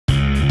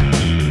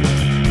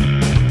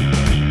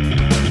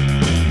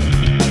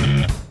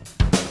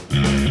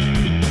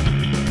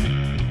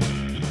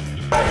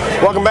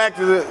Welcome back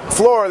to the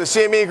floor of the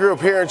CME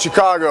Group here in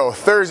Chicago,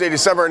 Thursday,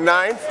 December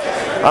 9th.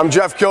 I'm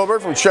Jeff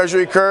Kilbert from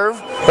Treasury Curve,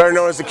 better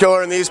known as the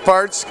killer in these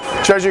parts.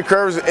 Treasury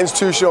Curve is an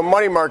institutional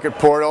money market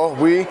portal.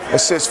 We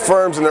assist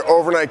firms in their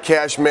overnight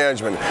cash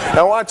management. Now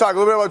I want to talk a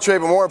little bit about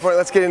trade, but more importantly,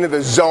 let's get into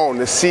the zone,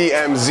 the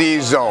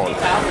CMZ zone.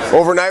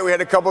 Overnight, we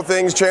had a couple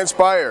things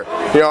transpire.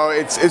 You know,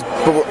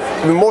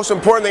 the most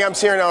important thing I'm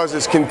seeing now is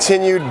this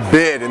continued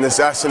bid in this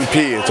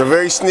S&P. It's a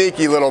very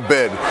sneaky little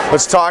bid.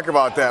 Let's talk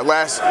about that.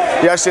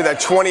 Yesterday,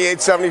 that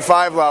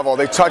 28.75 level,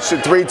 they touched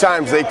it 3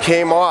 times. They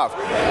came off.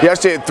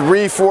 Yesterday at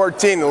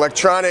 314,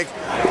 electronic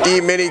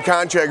E-mini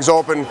contracts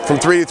open from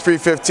 3 to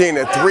 315.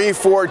 At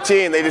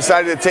 314, they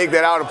decided to take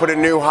that out and put a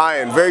new high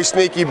in. Very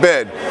sneaky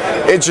bid.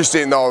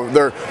 Interesting though,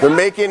 they're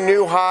making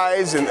new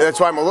highs, and that's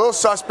why I'm a little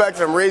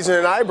suspect. I'm raising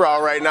an eyebrow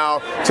right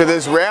now to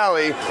this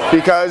rally,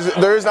 because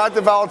there's not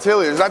the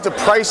volatility, there's not the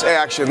price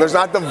action, there's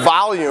not the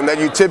volume that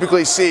you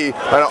typically see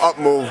on an up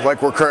move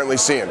like we're currently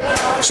seeing.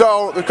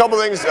 So a couple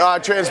things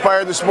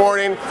transpired this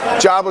morning.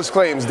 Jobless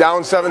claims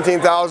down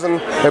 17,000.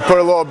 They put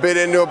a little bid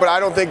into it, but I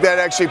don't think that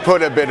actually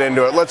put a bid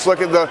into it. Let's look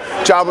at the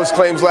jobless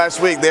claims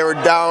last week. They were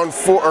up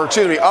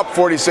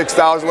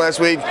 46,000 last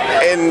week,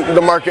 and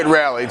the market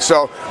rallied.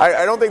 So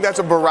I don't think that's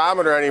a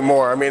barometer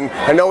anymore. I mean,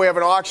 I know we have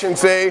an auction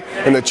today,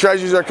 and the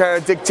treasuries are kind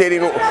of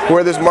dictating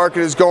where this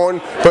market is going,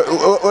 but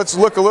let's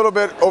look a little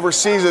bit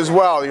overseas as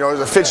well. You know,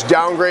 there's a Fitch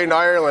downgrade in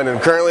Ireland, and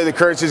currently the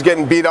currency is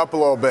getting beat up a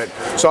little bit.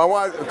 So I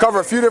want to cover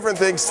a few different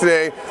things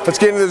today. Let's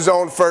get into the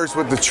zone first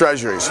with the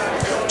treasuries.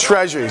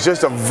 Treasuries,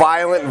 just a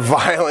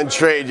violent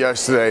trade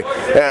yesterday.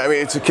 I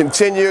mean, it's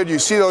continued. You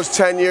see those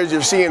 10 years,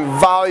 you're seeing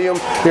volume,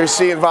 you're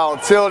seeing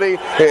volatility.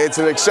 It's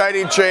an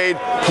exciting trade.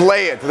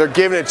 Play it. They're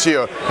giving it to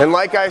you. And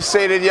like I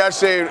stated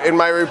yesterday in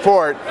my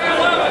report,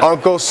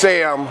 Uncle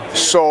Sam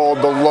sold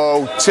the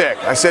low tick.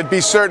 I said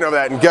be certain of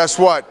that, and guess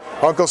what?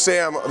 Uncle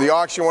Sam, the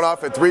auction went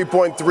off at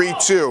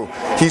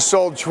 3.32. He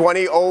sold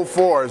 20.04.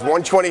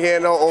 120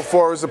 handle,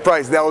 04 was the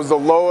price. That was the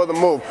low of the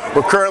move.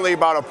 We're currently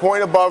about a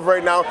point above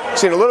right now.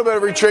 Seeing a little bit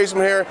of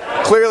retracement here.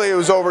 Clearly it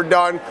was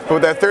overdone, but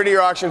with that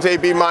 30-year auction today,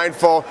 be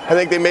mindful. I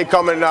think they may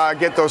come and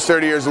get those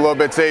 30 years a little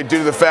bit today due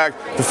to the fact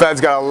the Fed's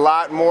got a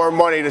lot more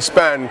money to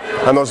spend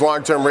on those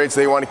long-term rates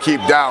they want to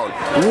keep down.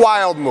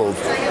 Wild move.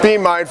 Be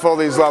mindful of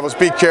these levels.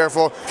 Be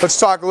careful. Let's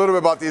talk a little bit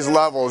about these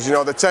levels. You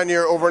know, the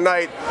 10-year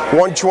overnight,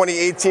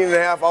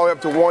 120.18.5 all the way up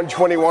to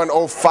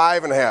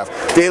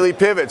 121.05.5. Daily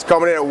pivots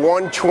coming in at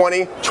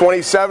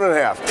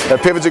 120.27.5.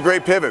 That pivot's a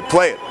great pivot.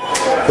 Play it.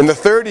 In the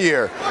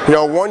 30-year, you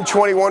know,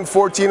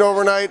 121.14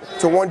 overnight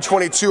to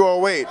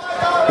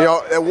 122.08. You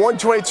know, at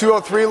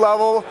 122.03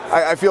 level,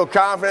 I feel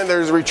confident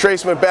there's a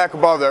retracement back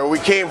above there. We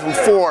came from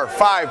 4,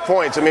 5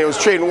 points. I mean, it was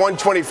trading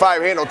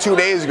 125 handle 2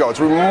 days ago. It's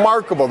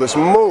remarkable, this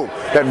move,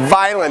 that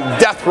violent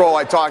death roll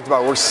I talked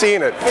about. We're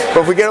seeing it.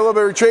 But if we get a little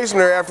bit of retracement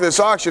there after this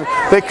auction,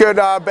 they could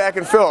back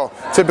and fill.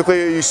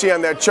 Typically, you see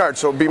on that chart.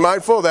 So be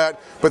mindful of that.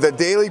 But the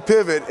daily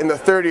pivot in the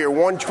 30-year,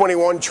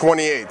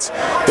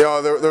 121.28. You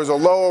know, there was a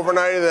low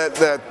overnight of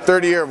that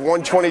 30-year of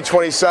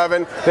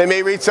 120.27. They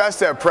may retest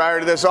that prior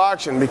to this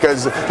auction,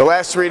 because the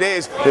last 3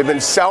 days they've been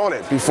selling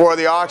it before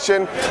the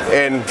auction,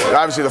 and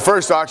obviously the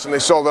first auction they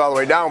sold it all the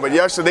way down, but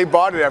yesterday they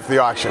bought it after the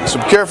auction.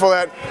 So be careful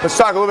of that. Let's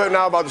talk a little bit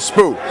now about the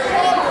SPOO.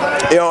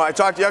 You know, I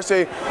talked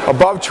yesterday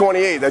above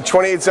 28. That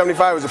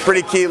 28.75 was a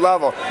pretty key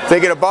level. If they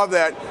get above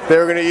that, they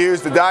were going to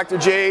use the Dr.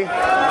 J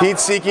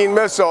heat-seeking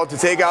missile to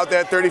take out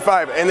that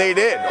 35, and they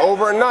did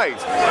overnight.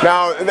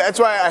 Now, that's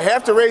why I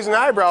have to raise an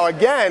eyebrow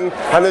again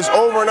on this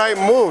overnight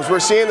moves. We're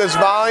seeing this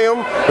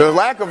volume, the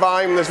lack of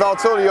volume, this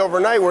volatility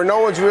overnight where no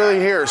one's really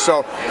here.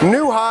 So,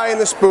 new high in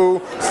the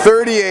SPOO,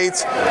 38.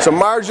 It's a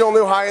marginal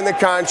new high in the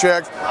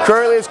contract.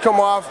 Currently, it's come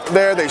off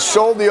there. They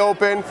sold the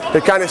open.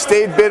 They kind of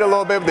stayed bid a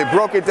little bit, but they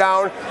broke it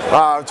down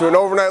to an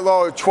overnight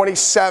low of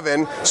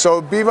 27.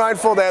 So be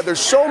mindful of that. There's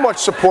so much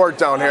support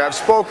down here. I've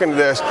spoken to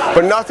this,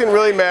 but nothing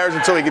really matters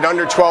until we get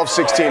under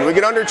 12.16. We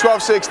get under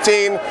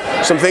 12.16,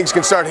 some things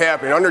can start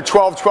happening. Under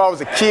 12.12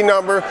 is a key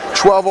number.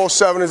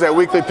 12.07 is that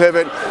weekly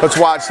pivot. Let's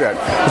watch that.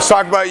 Let's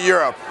talk about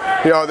Europe.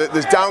 You know,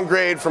 this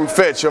downgrade from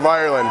Fitch of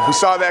Ireland. We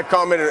saw that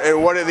coming,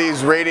 and what do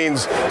these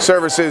ratings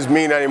services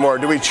mean anymore?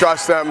 Do we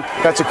trust them?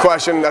 That's a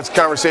question. That's a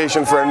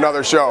conversation for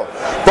another show.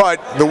 But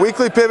the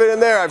weekly pivot in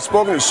there, I've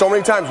spoken to so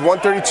many times,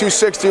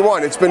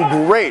 132.61. It's been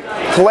great.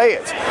 Play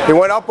it. It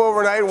went up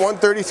overnight,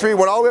 133,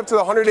 went all the way up to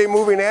the 100-day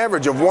moving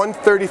average of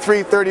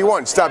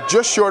 133.31. Stopped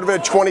just short of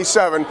it at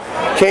 27,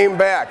 came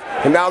back.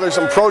 And now there's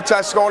some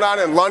protests going on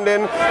in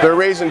London. They're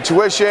raising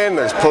tuition.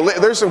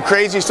 There's some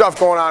crazy stuff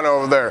going on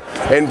over there.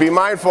 And be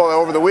mindful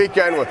over the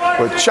weekend with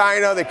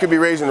China, they could be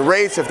raising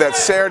rates if that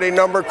Saturday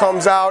number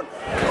comes out,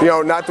 you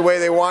know, not the way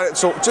they want it.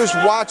 So just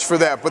watch for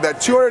that. But that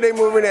 200-day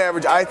moving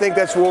average, I think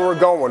that's where we're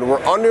going.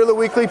 We're under the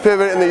weekly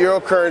pivot in the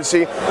euro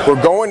currency. We're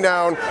going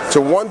down to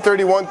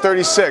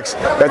 131.36.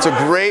 That's a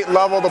great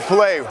level to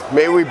play.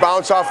 Maybe we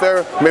bounce off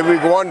there, maybe we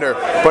go under.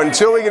 But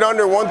until we get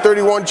under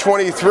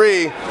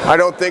 131.23, I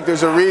don't think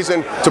there's a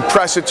reason to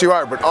press it too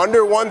hard. But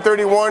under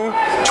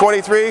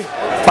 131.23,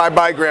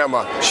 bye-bye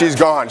grandma. she's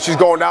gone. She's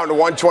going down to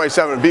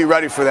 127. Be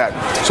ready for that.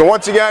 So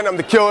once again, I'm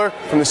the Killer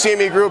from the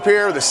CME Group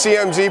here, the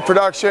CMZ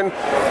production.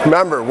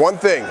 Remember, one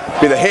thing,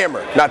 be the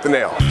hammer, not the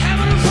nail.